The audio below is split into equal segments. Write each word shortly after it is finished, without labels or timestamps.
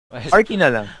Arky na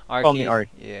lang. Call me Arky, Arky.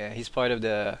 yeah, he's part of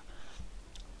the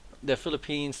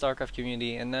Philippine StarCraft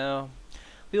community, and now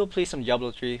we will play some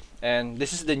Diablo 3. And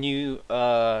this is the new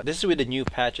this is with the new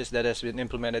patches that has been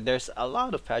implemented. There's a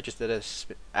lot of patches that has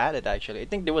been added actually. I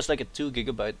think there was like a 2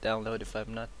 GB download if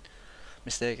I'm not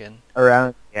mistaken.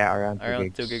 Around two Around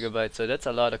 2 gigs. gigabytes, so that's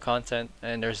a lot of content.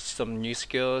 And there's some new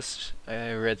skills.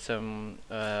 I read some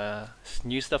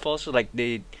new stuff also, like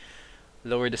they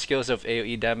lower the skills of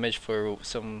AoE damage for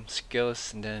some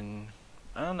skills, and then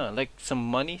I don't know, like some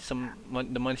money,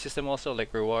 the money system also,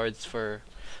 like rewards for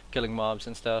killing mobs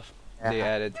and stuff. They Yeah.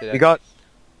 added to We that. got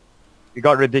we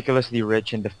got ridiculously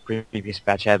rich in the previous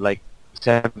patch. I had like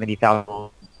 70,000,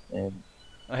 and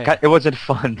Oh yeah. it wasn't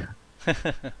fun.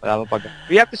 Wala pa pag-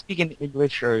 We have to speak in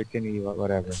English or can we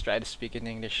whatever. Let's try to speak in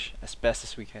English as best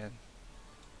as we can.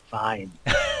 Fine.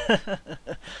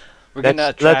 We're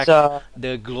gonna Let's attract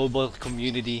the global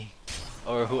community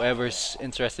or whoever's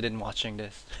interested in watching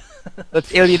this. let's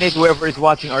alienate whoever is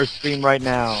watching our stream right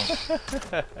now.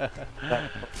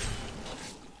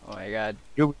 Oh my god.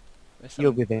 You There's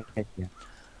you'll some, be there. Yeah.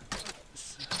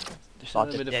 there's a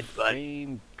Lots little of bit dead of blood.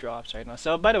 frame drops right now.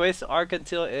 So by the way, so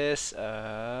Arcantil is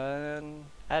an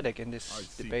addict in this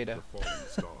the beta.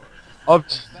 Oh,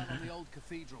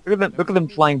 look at them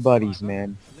flying buddies,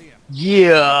 man.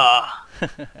 Yeah.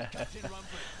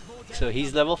 So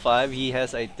he's level 5. He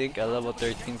has I think a level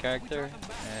 13 character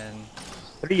and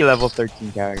 3 level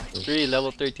 13 characters. 3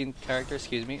 level 13 characters.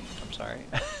 Excuse me. I'm sorry.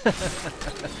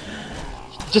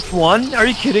 Just one? Are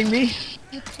you kidding me?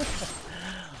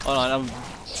 Hold on, I'm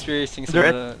experiencing some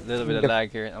They're little bit of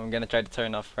lag here. I'm gonna try to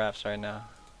turn off fraps right now.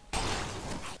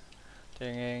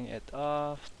 Turning it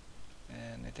off,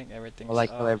 and I think everything's I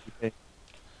kill off. everything.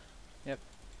 Yep,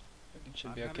 everything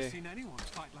should be I've never okay. seen anyone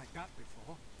fight like that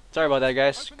before. Sorry about that,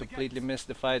 guys. Completely missed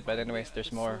the fight, but anyways,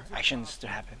 there's more actions to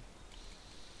happen.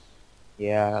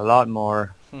 Yeah, a lot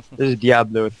more. This is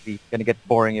Diablo 3. It's gonna get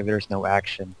boring if there's no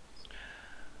action.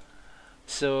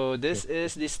 So this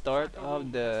is the start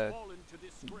of the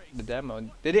demo.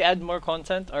 Did they add more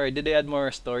content, or did they add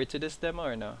more story to this demo,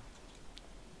 or no?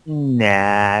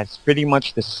 Nah, it's pretty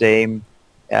much the same.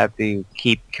 You have to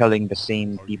keep killing the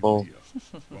same people.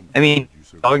 I mean,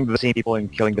 killing the same people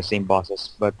and killing the same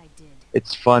bosses, but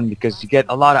it's fun because you get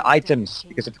a lot of items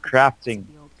because of crafting.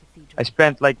 I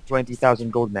spent like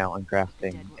 20,000 gold now on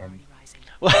crafting, and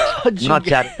How'd you not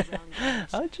get? that.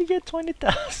 How'd you get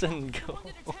 20,000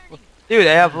 gold? Dude,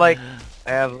 I have like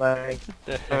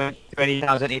The heck?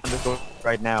 20,800 gold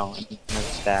right now in my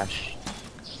stash.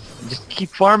 Just keep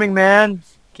farming, man.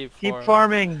 Keep Keep farming.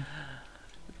 farming.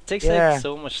 Takes Yeah. like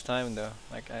so much time though.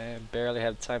 Like I barely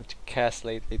have time to cast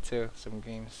lately too. Some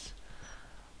games.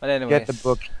 But anyways, Get the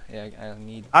book. yeah, I'll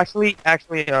need. Actually,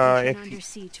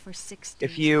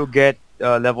 if you get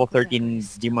level 13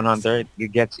 Demon Hunter,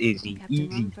 it gets easy,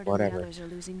 whatever.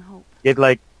 Get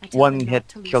like one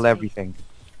hit, kill everything.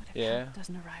 Yeah.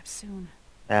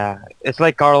 It's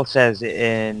like Carl says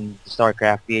in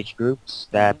StarCraft PH groups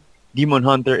that Demon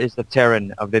Hunter is the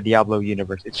Terran of the Diablo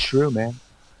universe. It's true, man.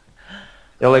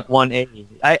 They're like 1A.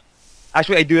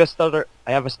 I do a stutter.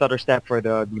 I have a stutter step for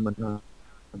the Demon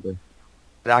Hunter.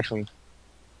 But actually,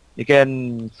 you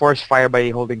can force fire by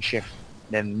holding shift,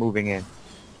 then moving in.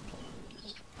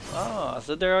 Oh,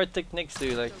 so there are techniques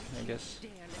to like, I guess.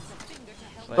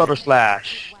 Stutter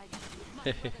slash.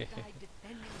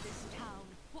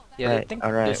 Yeah, I Right, think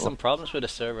alright, there's some problems with the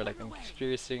server. Like I'm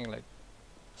experiencing like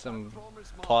some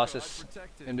pauses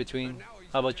in between.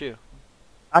 How about you?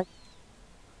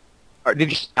 Did you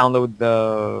just download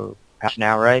the patch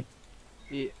now, right?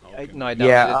 Yeah, no, I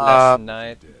Yeah, downloaded it last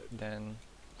night. Then,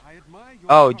 I admire your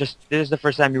Oh, courage. this is the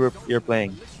first time you're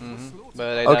playing.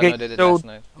 but I Okay, downloaded it so- last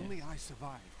night. Yeah. Only I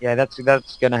survived. Yeah, that's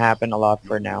gonna happen a lot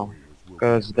for now,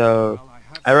 because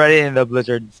I read it in the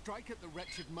Blizzard Strike at the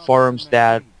wretched mothers forums and their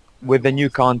that pain. with the new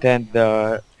content,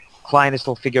 the client is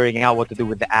still figuring out what to do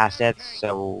with the assets,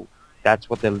 so that's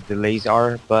what the delays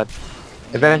are. But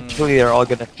eventually, they're all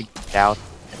gonna figure it out,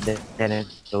 and then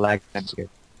the lag time's good.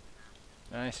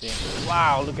 I see.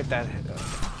 Wow, look at that.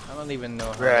 I don't even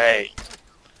know how. Right.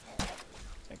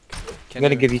 Like, I'm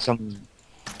gonna give you some.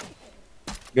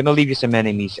 Gonna leave you some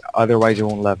enemies, otherwise you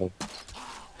won't level.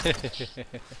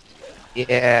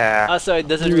 Yeah. Also, it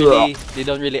doesn't really. They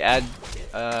don't really add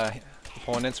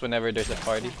opponents whenever there's a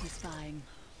party.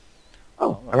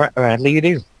 Oh, apparently you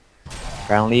do.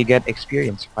 Apparently you get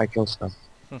experience if I kill stuff.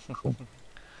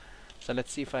 So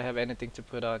let's see if I have anything to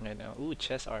put on right now. Ooh,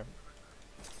 chest arm.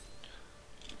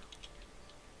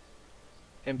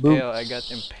 Impale. I got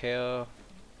impale.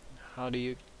 How do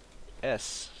you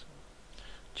S?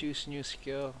 Choose new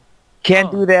skill. Can't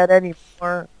Oh. do that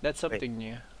anymore. That's something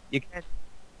new. You can't.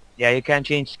 Yeah, you can't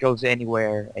change skills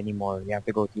anywhere anymore. You have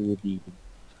to go to the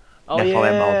Oh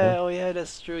Nephilim yeah, altar. oh yeah,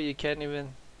 that's true. You can't even.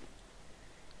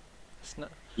 It's not.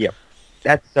 Yep.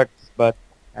 That sucks, but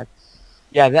that's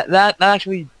yeah. That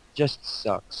actually just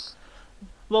sucks.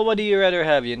 Well, what do you rather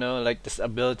have? You know, like this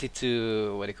ability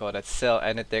to what do you call that? Sell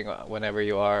anything whenever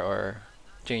you are, or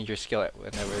change your skill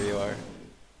whenever you are.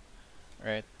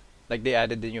 Right? Like they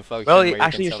added the new Well, function where you can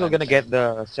actually, you're sell still gonna anything. get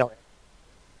the cell.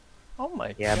 Oh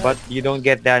my Yeah, god. but you don't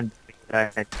get that.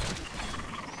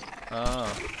 Oh.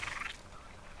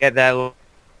 Get that Wow,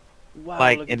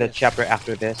 like look in at the this. chapter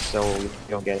after this, so you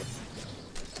don't get it.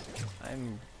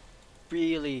 I'm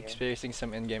really experiencing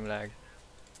some in-game lag.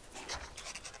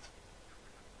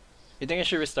 You think I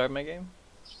should restart my game?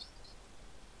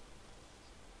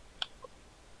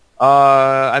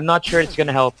 I'm not sure it's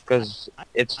gonna help because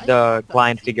it's the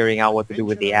client figuring out what to do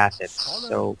with the assets.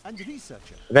 So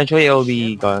eventually it'll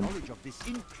be gone. Oh,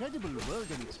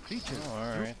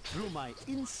 alright.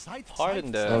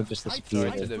 Pardon It'll the just sorry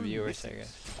disappear. to the viewers, I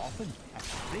guess. Often at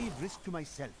grave risk to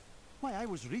myself. Why, I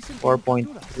was recently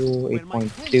 4.2, when my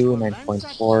 8.2, friends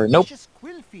 9.4. Nope. vicious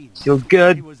quill fiends. Still He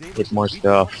good. was able Get to more treat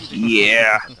stuff. the body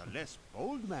Yeah. A less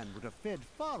bold man would have fared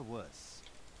far worse.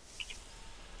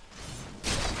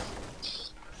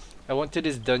 I went to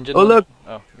this dungeon. Oh, look.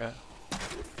 Oh, yeah.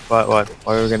 What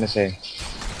were we gonna say?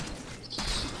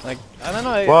 Like I don't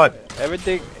know. What?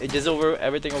 Everything just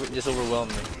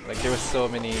overwhelmed me. Like there was so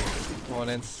many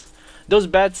opponents. Those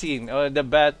bat scene, the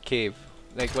bat cave,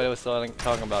 like what I was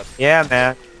talking about. Yeah,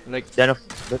 man. Like Den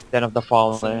of the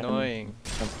Fallen. it's annoying.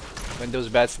 When those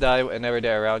bats die, whenever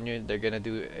they're around you, they're gonna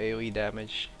do AOE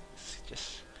damage. It's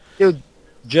just Dude,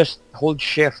 just hold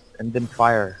shift and then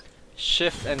fire.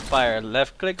 shift and fire,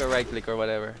 left click or right click or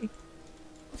whatever.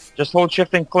 Just hold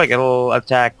shift and click. It'll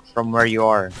attack from where you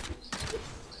are.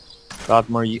 A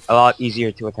lot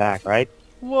easier to attack, right?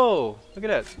 Whoa! Look at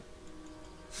that.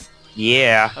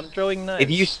 Yeah. I'm throwing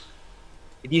knives.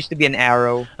 It used to be an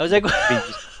arrow. I was like,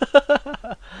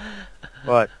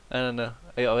 But I don't know.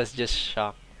 I was just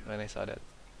shocked when I saw that.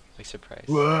 Like surprised.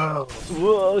 whoa,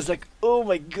 Whoa! I was like, oh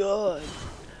my god.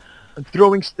 I'm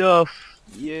throwing stuff.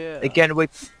 Yeah. I can't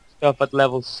wait to stuff at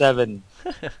level 7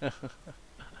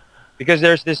 because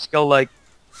there's this skill like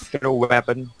throw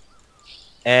weapon,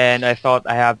 and I thought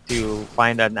I have to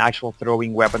find an actual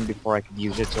throwing weapon before I could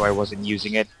use it, so I wasn't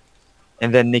using it.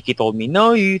 And then Nikki told me,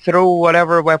 no, you throw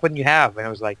whatever weapon you have, and I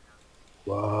was like,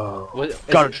 whoa,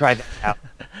 gotta try that out.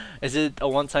 Is it a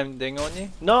one-time thing only?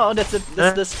 No, that's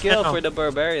the skill no. for the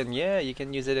barbarian. Yeah, you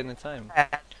can use it anytime.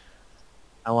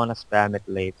 I wanna spam it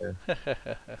later.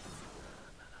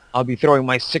 I'll be throwing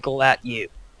my sickle at you.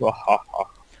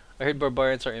 I heard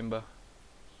barbarians are imba.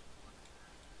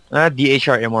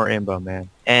 DHRM or Imba, man.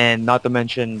 And not to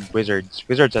mention wizards.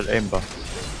 Wizards are Imba.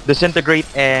 Disintegrate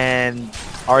and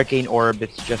Arcane Orb,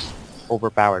 it's just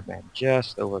overpowered, man.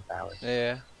 Just overpowered.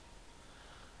 Yeah.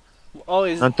 Oh,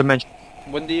 Not to mention,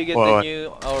 when do you get the What? new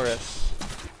auras?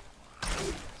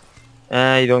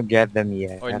 you don't get them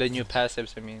yet. Or the new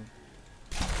passives, I mean.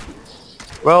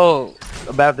 Well,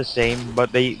 about the same,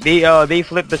 but they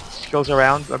flip the skills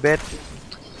around a bit.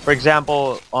 For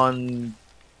example, on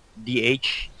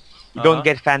DH, you don't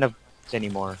get Fan of Knives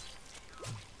anymore.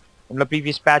 In the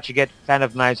previous patch, you get Fan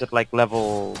of Knives at like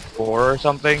level 4 or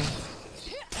something.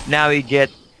 Now you get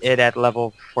it at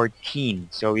level 14,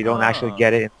 so you don't actually Ah.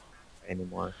 get it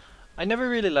anymore. I never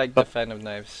really liked the fan of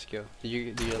knives skill. Do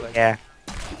you like? Yeah.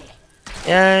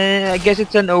 I guess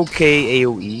it's an okay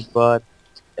AOE, but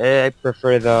I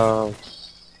prefer the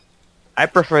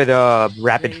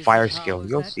rapid fire skill.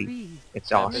 You'll see.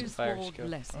 It's awesome. Fire Griswold, skill.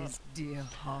 bless Oh. his dear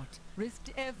heart,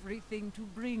 risked everything to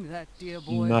bring that dear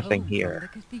boy Nothing home here.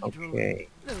 from the cathedral. Okay.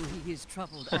 Though he is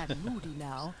troubled and moody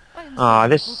now, I am Aw,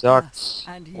 this certain for us, sucks.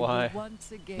 and he Why? will once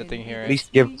again Nothing here, be eh? At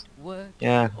least give- sweet work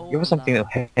Yeah, to give us all something to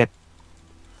our- hit.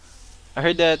 I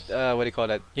heard that what do you call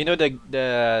that? You know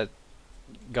the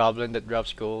goblin that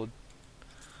drops gold?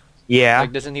 Yeah.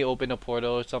 Like doesn't he open a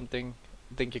portal or something?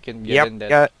 I think you can get Yep. in that.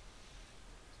 Yeah.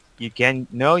 You can.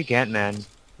 No, you can't, man.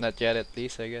 Not yet at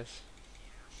least, I guess.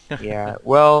 Yeah.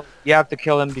 Well, you have to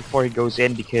kill him before he goes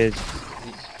in because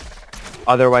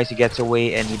otherwise he gets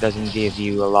away and he doesn't give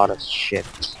you a lot of shit.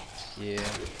 Yeah. It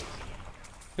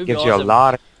would be Gives you a awesome.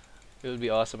 lot of. It would be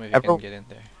awesome if you can Everyone- get in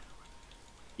there.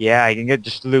 Yeah, you can get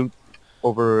just loot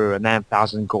over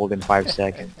 9,000 gold in 5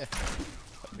 seconds.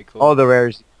 That'd be cool. All the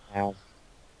rares you have.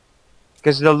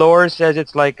 Because the lore says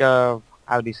it's like a,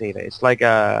 how do you say that? It's like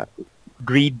a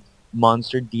greed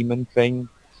monster demon thing.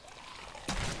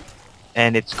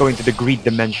 And it's going to the greed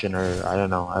dimension, or I don't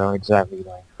know. I don't exactly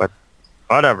know. But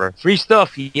whatever. Free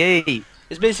stuff, yay!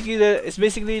 It's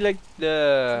basically like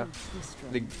the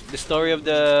story of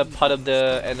the pot of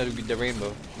the end of the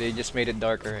rainbow. They just made it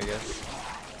darker, I guess.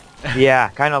 Yeah,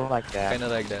 kind of like that. Kind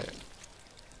of like that.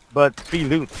 But free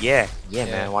loot, yeah, Yeah.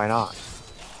 man, why not?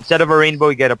 Instead of a rainbow,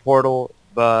 you get a portal,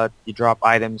 but you drop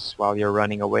items while you're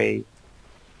running away.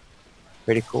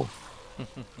 Pretty cool.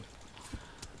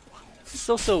 It's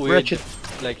also weird. Wretched.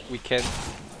 Like we can't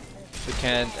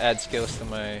add skills to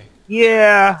my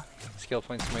Yeah, skill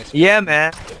points to my. yeah,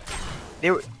 man.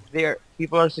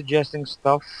 People are suggesting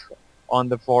stuff on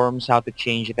the forums how to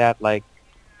change that. Like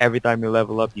every time you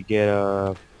level up, you get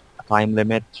a time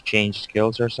limit to change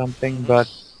skills or something. But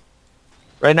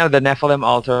right now, the Nephilim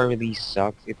altar really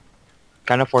sucks. It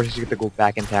kind of forces you to go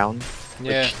back in town,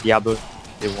 Yeah. which Diablo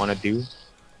they want to do.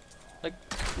 Like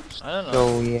I don't know.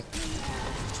 So yeah,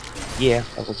 yeah,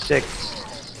 level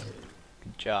 6.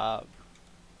 Good job.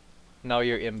 Now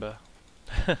you're Imba.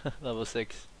 Level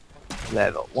 6.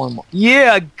 Level 1 more.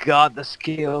 Yeah, I got the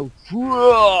skill.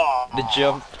 The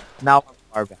jump. Now I'm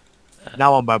barbarian.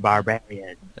 Now I'm a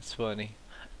barbarian. That's funny.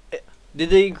 Did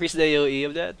they increase the AoE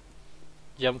of that?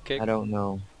 Jump kick? I don't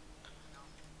know.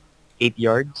 8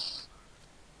 yards?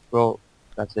 Well,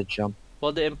 that's a jump.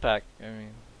 Well, the impact. I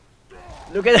mean,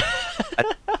 look at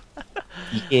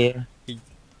Yeah.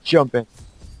 Jumping.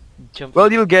 jump.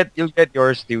 Well, you'll get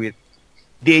yours too.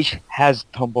 DH has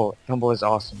tumble. Tumble is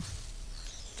awesome.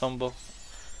 Tumble.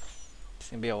 It's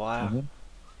gonna be a while. Mhm.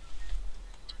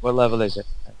 What level is it?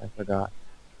 I forgot.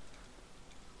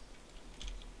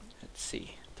 Let's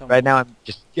see. Tumble. Right now, I'm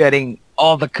just getting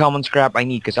all the common scrap I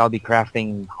need because I'll be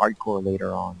crafting hardcore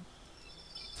later on.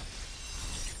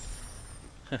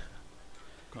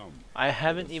 Come. I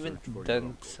haven't even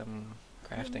done some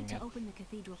crafting yet. Open the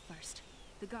cathedral first.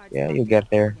 The guards Yeah, block you'll the get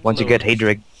there. pathway. Once you get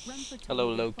Hadrig. Run for two.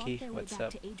 Hello, They Loki. fought their way What's back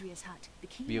up? to Adria's hut. The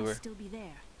key Viewer. must still be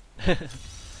there.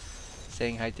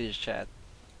 Saying hi to your chat.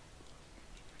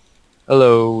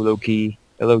 Hello, Loki.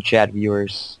 Hello, chat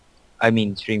viewers. I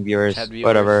mean, stream viewers. Chat viewers.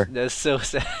 Whatever. That's so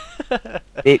sad.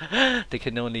 They- they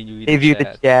can only read They view the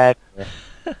the chat. chat.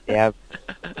 They have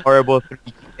horrible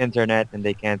 3G internet and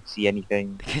they can't see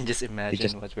anything. They can just imagine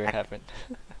just- what will happen.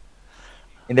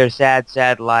 In their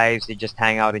sad lives, they just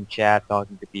hang out in chat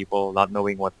talking to people, not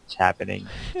knowing what's happening.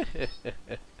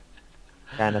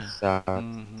 Kinda sucks.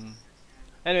 Mhm.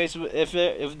 Anyways,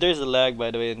 if there's a lag,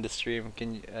 by the way, in the stream,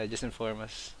 can you just inform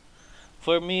us?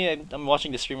 For me, I'm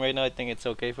watching the stream right now. I think it's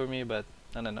okay for me, but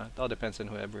I don't know. It all depends on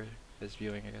whoever is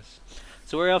viewing, I guess.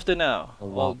 So we're off to now. Oh,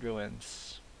 wow. Old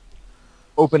ruins.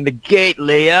 Open the gate,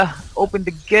 Leia! Open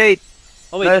the gate!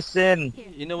 Oh wait, Let us in!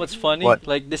 you know what's funny? What?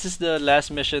 Like this is the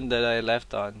last mission that I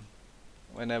left on.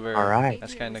 Whenever. Alright.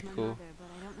 That's kind of cool.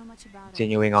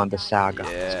 Continuing on the saga.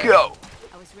 Yeah. Let's go!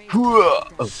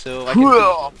 So I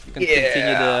can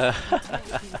continue the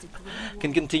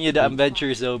can continue the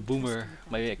adventures of Boomer,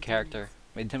 my character,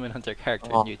 my Demon Hunter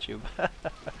character Oh. on YouTube.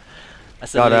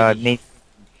 As a Got a lady. name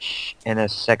and a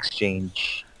sex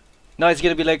change. No, it's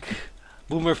gonna be like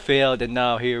Boomer failed, and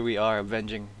now here we are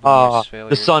avenging Boomer's failure.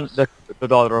 The son, the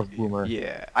daughter of Boomer.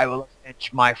 Yeah. I will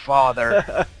avenge my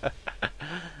father.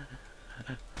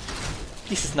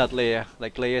 This is not Leia.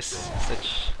 Like Leia's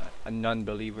such a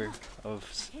non-believer of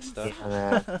stuff.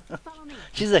 Yeah, man.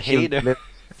 She's a She hater.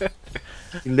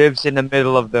 She lives in the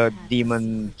middle of the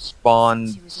demon spawn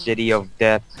city of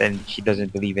death and she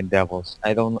doesn't believe in devils.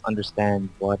 I don't understand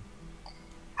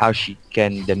how she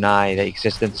can deny the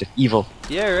existence of evil.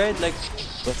 Yeah, right. Like.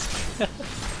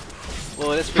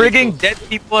 Well, that's pretty Frigging cool. dead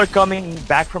people are coming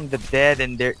back from the dead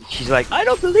and she's like, I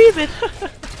don't believe it!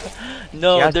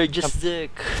 No, She has they're to just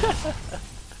sick.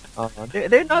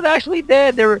 They're not actually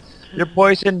dead, they're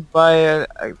poisoned by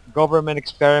a government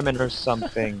experiment or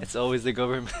something. It's always the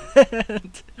government.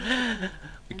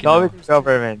 We can, No, al- it's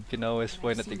government. can always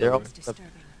point at the They're all- government.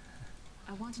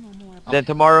 Then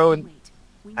tomorrow,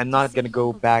 I'm not gonna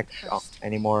go back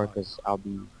anymore because I'll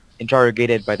be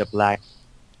interrogated by the black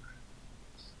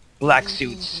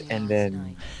suits and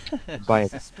then by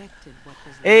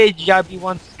hey, Jabby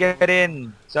wants to get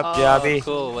in. What's up, Oh, Jabby?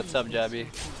 cool. What's up, Jabby?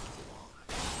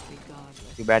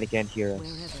 Too bad he can't hear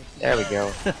us. There we go.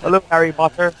 Hello, Harry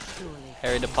Potter.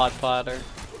 Harry the Pot Potter.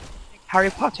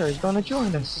 Harry Potter is gonna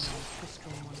join us.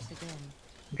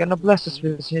 He's gonna bless us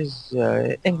with his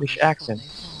English accent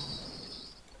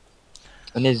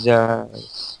and his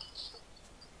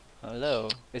Hello.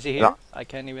 Is he here? Yeah. I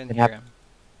can't even Can hear hap- him.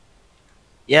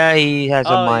 yeah, he has a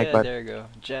Oh mic, yeah, but there you go.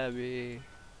 Jabby.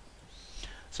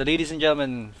 So, ladies and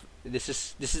gentlemen, this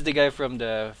is the guy from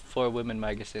the Four Women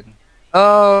magazine.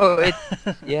 oh, it's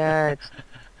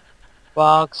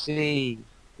Boxxy.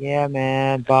 Yeah,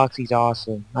 man, Boxxy's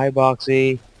awesome. Hi,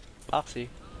 Boxxy. Boxy.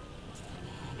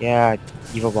 Yeah,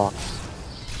 Evil Box.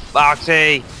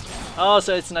 Boxy! Oh,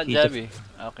 so it's not He's a- Jabby.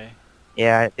 Okay.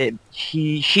 Yeah,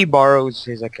 she borrows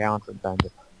his account from time to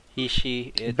time. He,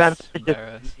 she, it's Advantages of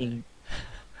Barrows. being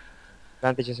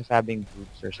advantages of having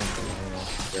groups or something. I don't know.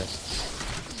 Just-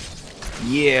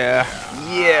 Yeah,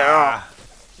 yeah.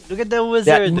 Look at the That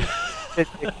wizard. music,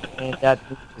 man, that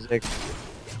music.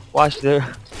 Watch the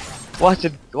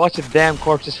damn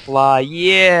corpses fly.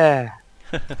 Yeah,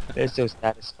 they're so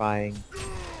satisfying.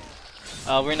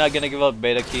 We're not gonna give out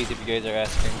beta keys if you guys are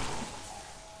asking.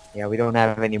 Yeah, we don't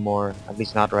have any more, at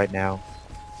least not right now.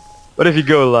 But if you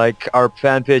go like our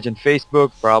fan page on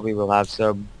Facebook, probably we'll have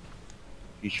some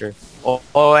future.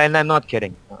 Oh, and I'm not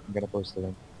kidding. I'm gonna post the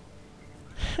link.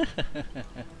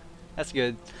 That's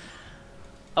good.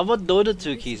 How about Dota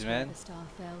 2 keys, man?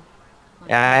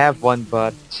 Yeah, I have one,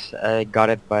 but I got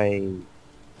it by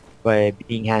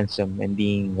being handsome and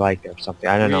being liked or something.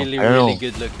 I don't know. Really, I don't really know.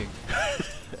 good looking.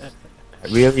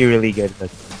 Really, really good.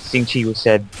 But Sing Chi who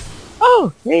said,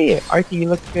 "Oh, hey, Arky, you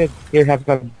look good. Here, have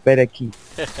a better key."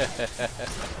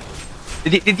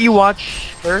 Did you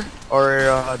watch her or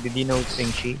did you know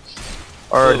Sing Chi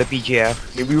or Who? the PGF?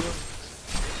 We were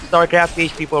StarCraft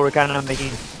page people were kind of making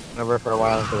fun of her for a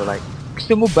while. They were like,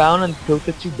 "Gusto mo bound on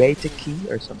Dota 2 beta key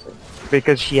or something?"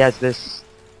 Because she has this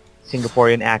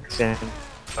Singaporean accent,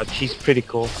 but she's pretty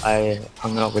cool. I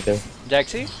hung out with her.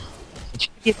 Jaxie?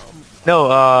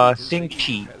 No, Sing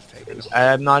Chi.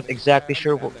 I'm not exactly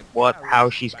sure how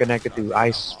she's connected to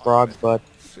Ice Frog, but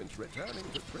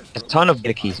a ton of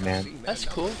beta keys, man. That's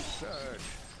cool.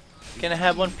 Can I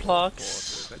have one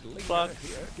Plox? Plox?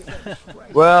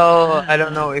 Well, I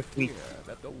don't know if we,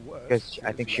 because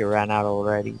I think she ran out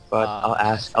already. But I'll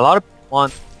ask. A lot of people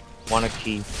want a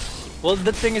key. Well,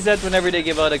 the thing is that whenever they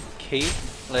give out a key,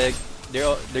 like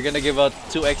they're gonna give out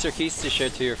 2 extra keys to share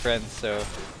to your friends. So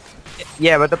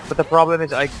Yeah, but the problem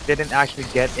is I didn't actually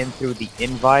get into the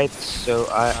invites, so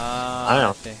I don't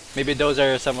know. see. Maybe those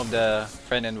are some of the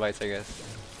friend invites, I guess.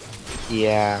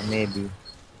 Yeah, maybe.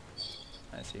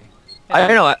 I see. I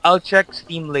don't know. I'll check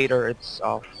Steam later. It's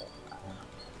off.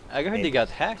 I heard they got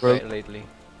hacked Bro. right lately.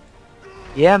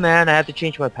 Yeah, man. I had to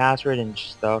change my password and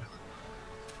stuff.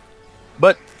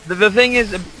 But the thing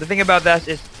is, the thing about that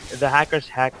is the hackers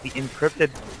hacked the encrypted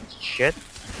shit,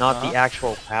 not the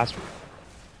actual password.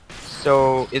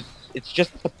 So it's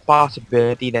just a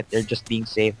possibility that they're just being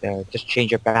safe there. Just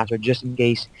change your password just in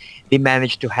case they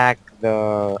manage to hack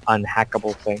the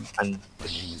unhackable thing and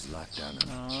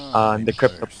the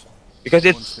crypto, because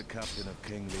it's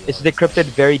decrypted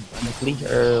very deeply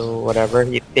or whatever.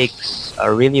 It takes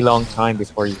a really long time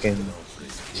before you can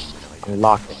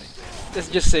unlock it. Let's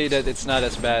just say that it's not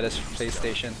as bad as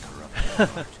PlayStation.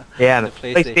 Yeah, The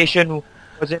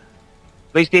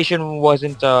PlayStation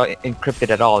wasn't encrypted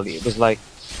at all. It was like,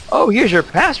 oh, here's your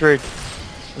password.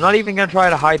 I'm not even gonna try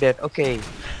to hide it. Okay,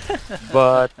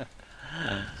 but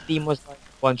Steam was like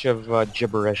a bunch of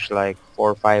gibberish, like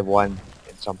 451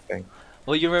 and something.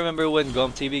 Well, you remember when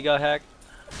GOM TV got hacked?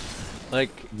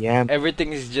 Like Yeah,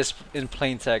 everything is just in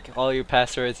plain text. All your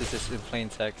passwords is just in plain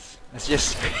text. It's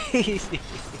just crazy.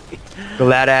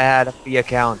 glad I had a free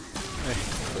account.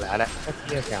 Glad I had a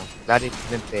free account. Glad I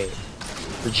couldn't pay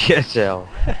for GSL.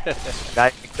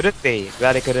 Glad I couldn't pay.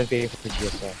 Glad I couldn't pay for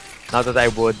GSL. Not that I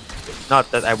would. Not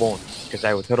that I won't. Because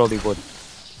I would totally would.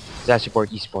 Because I support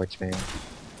esports, man.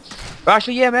 But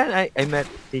actually, yeah, man. I met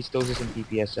Tastosis and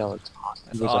PPSL. It's awesome.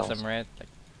 That's It was awesome, right? Like,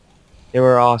 They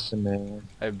were awesome, man.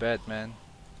 I bet, man.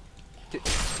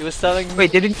 He was telling.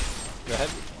 Wait, didn't Go ahead.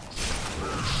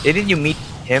 you meet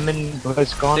him in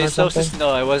BlizzCon or something? Tastosis, no,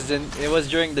 I wasn't. It was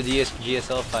during the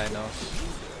GSL finals,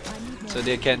 so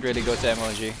they can't really go to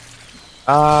MLG.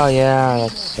 Oh yeah,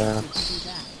 that sucks.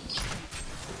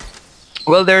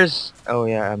 Well, there's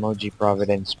MLG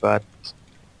Providence, but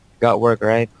got work,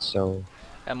 right? So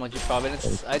MLG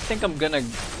Providence. I think I'm gonna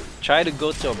try to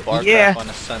go to a bar Yeah. on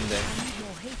a Sunday.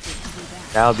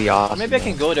 that'll be Or awesome. maybe I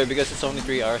can man. go there because it's only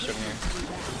 3 hours from here.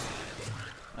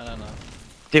 I don't know.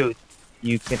 Dude,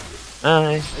 you can.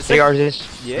 It's 3 like- hours is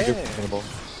Yeah. understandable.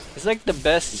 It's like the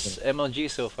best MLG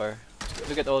so far.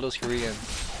 Look at all those Koreans.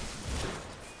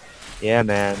 Yeah,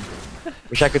 man.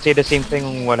 Wish I could say the same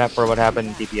thing for what happened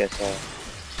in TPSL.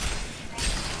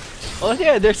 Oh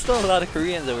yeah, there's still a lot of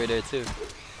Koreans over there too.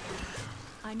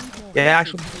 Yeah,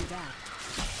 actually.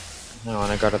 No,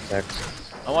 and I got a text.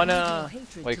 I wanna.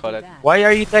 What do you call it? Why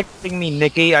are you texting me,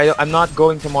 Nikki? I'm not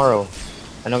going tomorrow.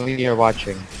 I know you're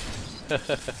watching.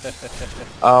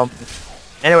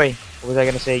 Anyway, what was I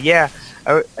gonna say? Yeah,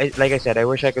 like I said, I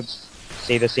wish I could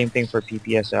say the same thing for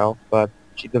PPSL, but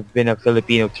it should have been a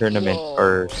Filipino tournament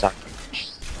or something.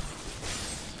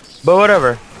 But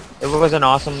whatever. It was an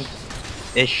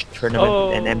awesome-ish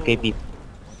tournament and MKP. The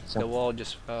So wall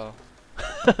just fell.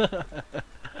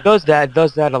 does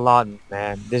that a lot,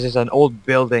 man. This is an old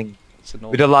building It's an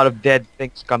old. with a lot of dead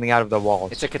things coming out of the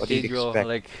walls. It's a What do you cathedral, expect?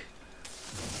 like.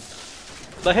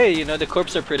 But hey, you know the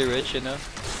corps are pretty rich, you know.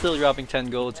 Still dropping 10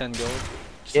 gold, 10 gold.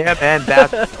 Yeah, man,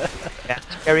 that's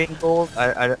carrying gold.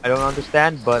 I don't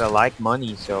understand, but I like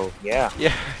money, so yeah.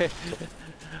 Yeah.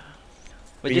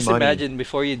 But Free just money. imagine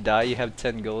before you die, you have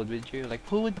 10 gold with you. Like,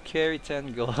 who would carry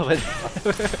 10 gold?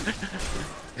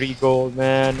 3 gold,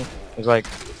 man. It's like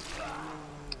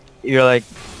you're like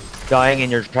dying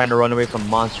and you're trying to run away from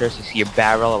monsters. You see a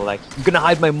barrel, I'm like, I'm gonna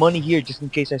hide my money here just in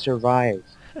case I survive.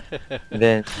 And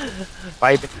then 5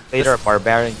 minutes later, a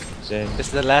barbarian comes in.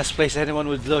 It's the last place anyone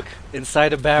would look,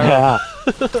 inside a barrel. Yeah.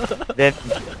 Then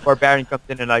barbarian comes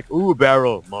in and like, ooh,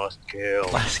 barrel must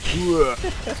kill. Must Ooh.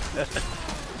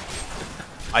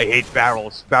 I hate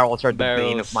barrels. Barrels are the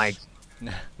bane of my.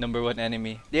 Number 1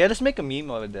 enemy. Yeah, let's make a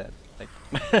meme out of that. Like,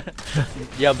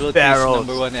 Diablo 2's Barrels.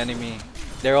 number 1 enemy.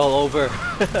 They're all over.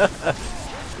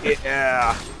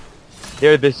 Yeah.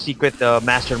 They're the secret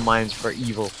masterminds for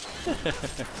evil.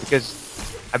 Because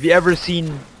have you ever seen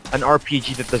an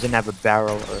RPG that doesn't have a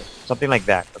barrel or something like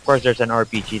that? Of course, there's an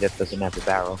RPG that doesn't have a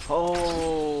barrel.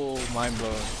 Oh, mind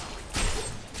blown.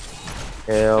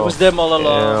 Hell, It was them all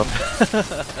along.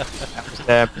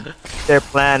 That was their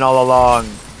plan all along.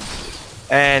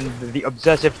 And the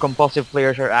obsessive compulsive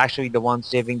players are actually the ones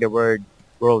saving the world.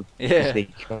 Yeah. Because they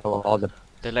kill all the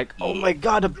They're like, oh my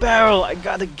god, a barrel! I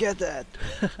gotta get that!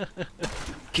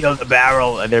 kill the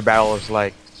barrel, and their barrel is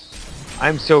like,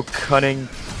 I'm so cunning.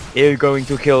 You're going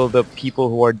to kill the people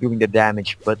who are doing the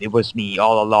damage, but it was me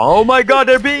all along. Oh my god,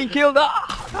 they're being killed!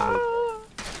 Ah!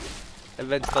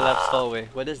 Event collapse hallway.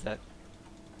 What is that?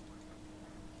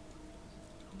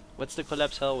 What's the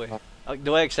collapse hallway?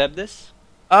 Do I accept this?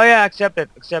 Oh yeah, accept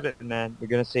it, man. We're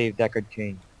gonna save Deckard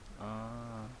King.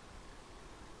 Ah.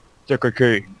 Deckard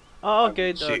King. Oh,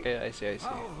 okay, See. okay, I see.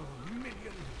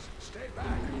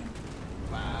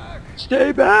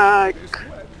 Stay back!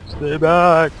 Stay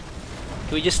back!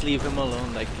 Can we just leave him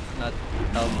alone, like, not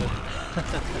help him?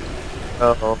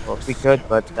 Oh, we could,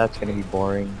 but that's gonna be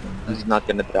boring. He's not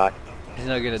gonna die. He's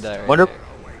not gonna die, right? Wonder,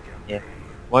 yeah.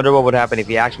 Wonder what would happen if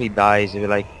he actually dies. If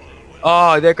like,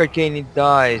 oh, Deckard Cain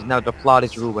dies. Now the plot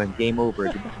is ruined. Game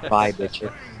over. Goodbye,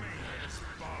 bitches.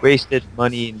 Wasted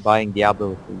money in buying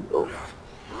Diablo 3. Oh.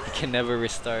 He can never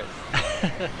restart.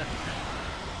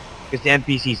 Because the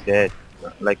NPC's dead.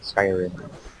 Like Skyrim.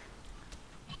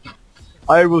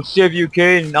 I will save you,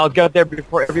 Cain. I'll get there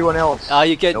before everyone else. Ah,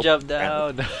 you can't Nope. jump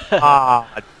down. Ah,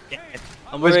 damn it.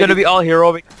 I'm It's gonna be all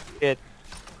heroic shit.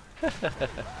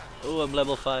 Ooh, I'm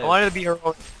level 5. I wanted to be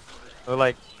heroic. Or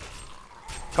like,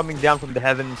 coming down from the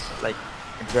heavens, like,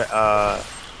 a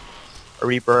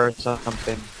Reaper or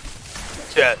something.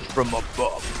 Death from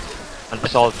above. An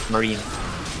assault marine.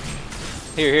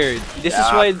 Here. This is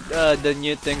Yeah. why the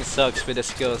new thing sucks with the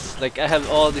skills. Like, I have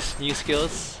all these new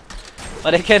skills,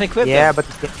 but I can't equip Yeah, them.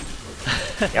 but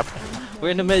yep.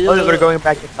 We're in the middle. Oh, we're going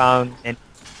back to town, and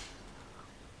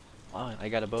Oh, I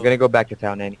got a bow. we're gonna go back to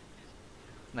town any.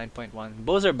 9.1.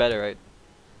 Bows are better, right?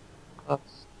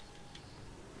 Let's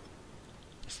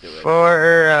do it.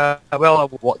 For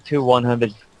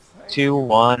two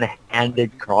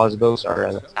one-handed crossbows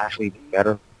are actually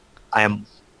better.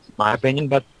 My opinion,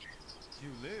 but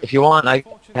if you want, I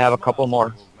have a couple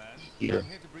more here.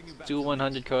 2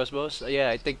 100 crossbows? Yeah,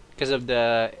 I think because of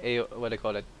the what do I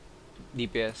call it?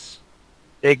 DPS.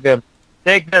 Take them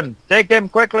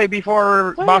quickly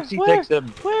before Boxxy takes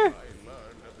them. Where?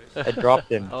 I dropped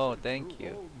them. Oh, thank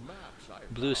you.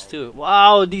 Blues too.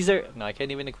 Wow, these are. No, I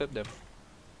can't even equip them.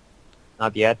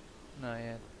 Not yet. Not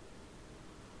yet.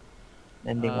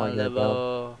 Ending 1 year ago.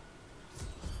 Level.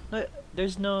 No,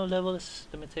 there's no level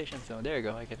limitation, so there you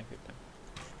go. I can equip them.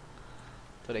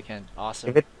 But I can't. Awesome.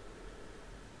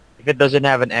 If it doesn't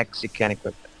have an X, you can't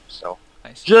equip them. So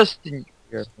Nice. just in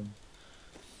your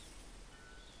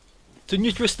To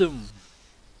interest them.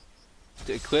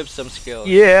 To equip some skills.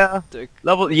 yeah. To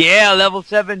Level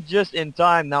 7 just in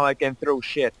time. Now I can throw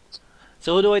shit.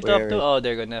 So who do I talk Where to? is- Oh,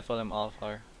 they're gonna Nephilim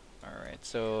Alphar. Alright,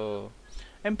 so...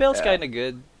 Impale's Yeah. kinda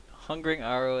good. Hungering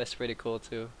Arrow is pretty cool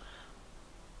too.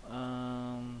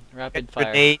 Rapid Fire.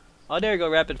 Grenade. Oh, there you go,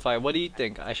 Rapid Fire. What do you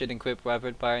think? I should equip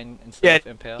Rapid Fire instead of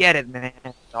Impale? Get it, man.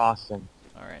 It's awesome.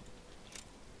 Alright.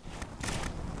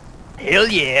 Hell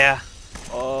yeah.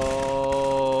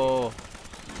 Oh...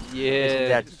 Isn't Yeah.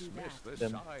 that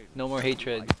them? No more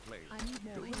hatred. I need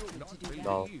no hatred to do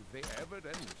Lol.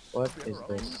 What is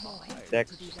this?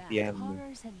 Dex that. DM.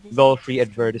 Horrors have Lol visited free this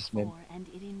advertisement. before, and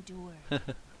it endured.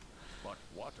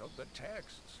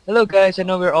 Hello guys, I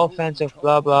know we're all fans of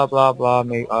blah blah blah blah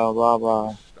blah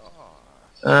blah.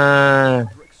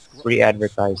 Free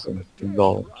advertising.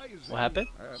 Lol. What happened?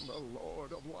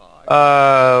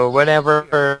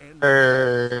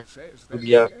 Whenever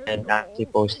Julia and Nancy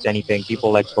posts anything,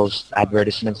 people like post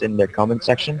advertisements in their comment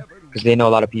section because they know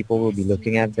a lot of people will be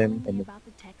looking at them, and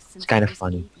it's kind of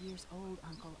funny.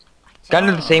 Kind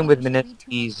of the same with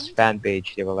Minetti's fan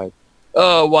page. They were like,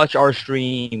 "Oh, watch our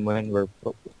stream when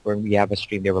we have a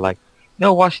stream." They were like,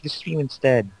 "No, watch the stream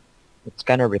instead." It's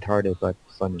kind of retarded, but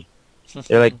funny.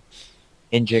 They're like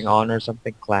hinging on or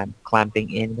something, clamping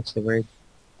in. What's the word?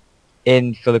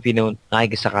 In Filipino,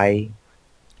 nakigasakay.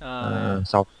 Uh,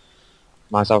 South,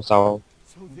 masaw. So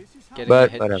this is how getting But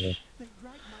a hitch. whatever. they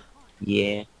drag my body.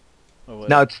 Yeah. Or what?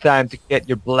 Now it's time to get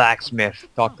your blacksmith.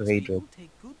 Talk to Boxxy Hadrian. will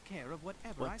take good care of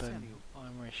whatever I sell Weapon, you.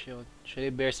 armor, shield. Should I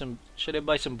bear some? Should I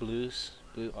buy some blues?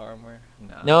 Blue armor?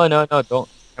 Nah. No, no, no, don't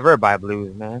ever buy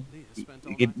blues, man. Leah spent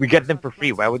all We night get them outside for the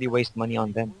free. Why would you blacksmith. waste money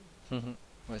on them?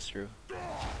 That's true.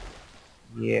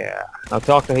 Yeah. Now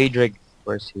talk to Hadrig.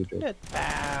 Where's Hadrig? That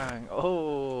bang!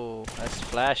 Oh, that's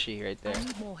flashy right there. I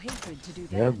need more hatred to do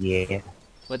that. Hell yeah.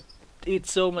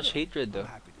 It's so much hatred I'm though.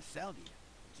 happy to sell you.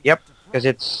 Yep, because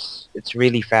it's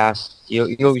really fast. You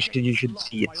should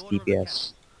see its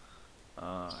DPS.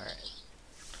 Alright.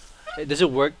 Hey, does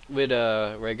it work with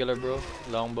a regular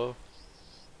longbow?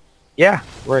 Yeah,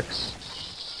 works.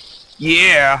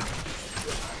 Yeah.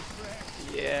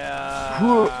 Yeah.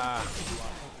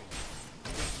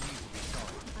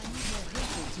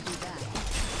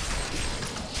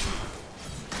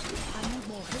 I need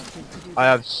more hatred to do that. I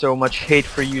have so much hate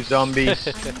for you zombies.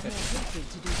 I need more hatred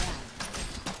to do that.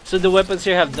 So the weapons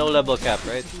here have no level cap,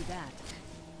 right? To do that.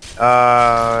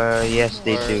 Yes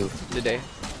they Or do. do they?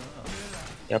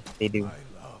 Yep, they do.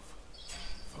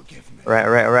 Forgive me.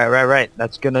 Right.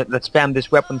 Let's spam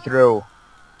this weapon throw.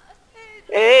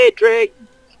 Hadrig!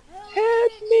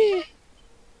 Help me!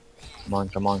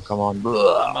 Come on.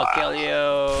 I'll kill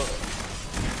you.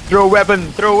 Throw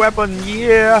weapon,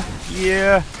 yeah!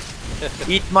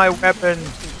 Eat my weapon.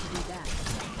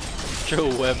 Throw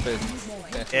weapon.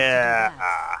 Yeah.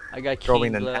 I got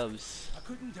Throwing king the- gloves. I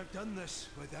couldn't have done this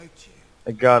without you.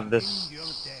 I got this. You're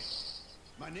dead.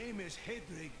 My name is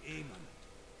Hedrig Aemon.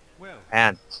 Well,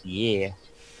 Pants, yeah.